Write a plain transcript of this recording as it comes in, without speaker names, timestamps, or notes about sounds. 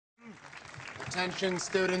Attention,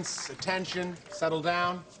 students. Attention. Settle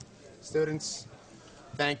down. Students,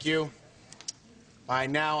 thank you. By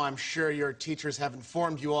now, I'm sure your teachers have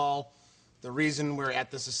informed you all the reason we're at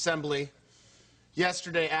this assembly.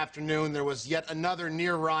 Yesterday afternoon, there was yet another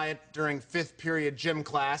near riot during fifth period gym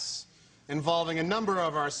class involving a number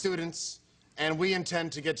of our students, and we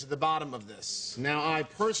intend to get to the bottom of this. Now, I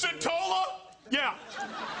personally... Centola? Yeah.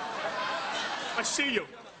 I see you.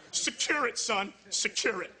 Secure it, son.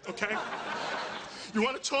 Secure it, okay? You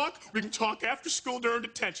want to talk? We can talk after school during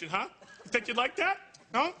detention, huh? You think you'd like that?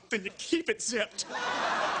 No? Then you keep it zipped.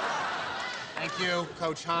 Thank you,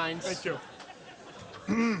 Coach Hines. Thank you.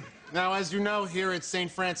 Now, as you know, here at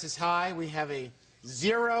St. Francis High, we have a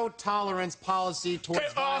zero-tolerance policy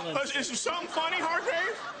towards violence. Is there something funny,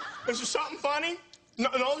 Hargrave? Is there something funny? No,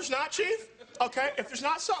 there's not, Chief? Okay, if there's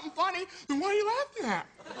not something funny, then what are you laughing at?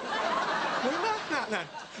 What are you laughing at, then?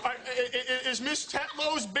 Is Miss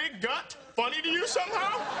Tetlow's big gut funny to you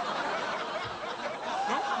somehow?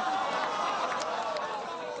 No?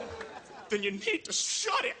 Then you need to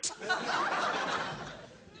shut it.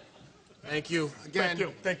 Thank you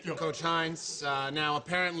again. Thank you. Coach Hines. Now,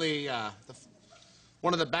 apparently,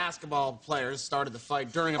 one of the basketball players started the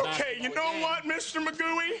fight during a basketball game. Okay, you know what, Mr.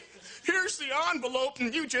 Magooey? Here's the envelope,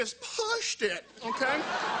 and you just pushed it, okay?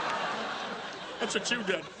 That's what you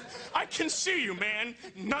did. I can see you, man.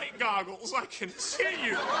 Night goggles, I can see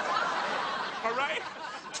you. All right?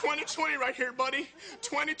 2020 right here, buddy.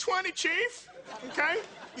 2020, Chief. Okay?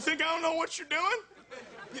 You think I don't know what you're doing?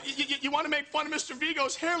 You want to make fun of Mr.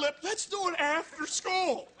 Vigo's hair lip? Let's do it after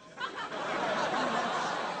school.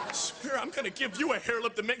 I swear I'm going to give you a hair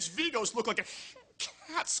lip that makes Vigo's look like a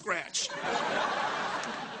cat scratch.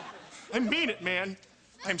 I mean it, man.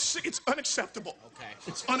 I'm sick. It's unacceptable. Okay.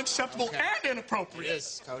 It's unacceptable and inappropriate. It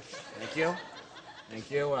is, Coach. Thank you.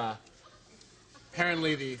 Thank you.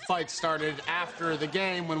 Apparently, the fight started after the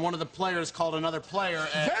game when one of the players called another player.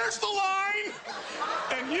 There's the line,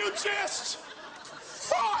 and you just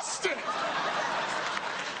crossed it.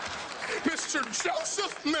 Mr.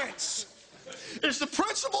 Joseph Mintz, is the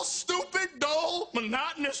principal stupid, dull,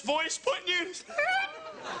 monotonous voice putting you in his head?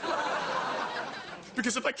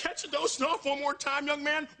 Because if I catch you dozing off one more time, young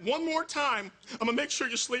man, one more time, I'm gonna make sure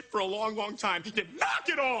you sleep for a long, long time. You knock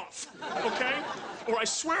it off, okay? Or I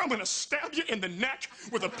swear I'm gonna stab you in the neck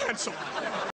with a pencil.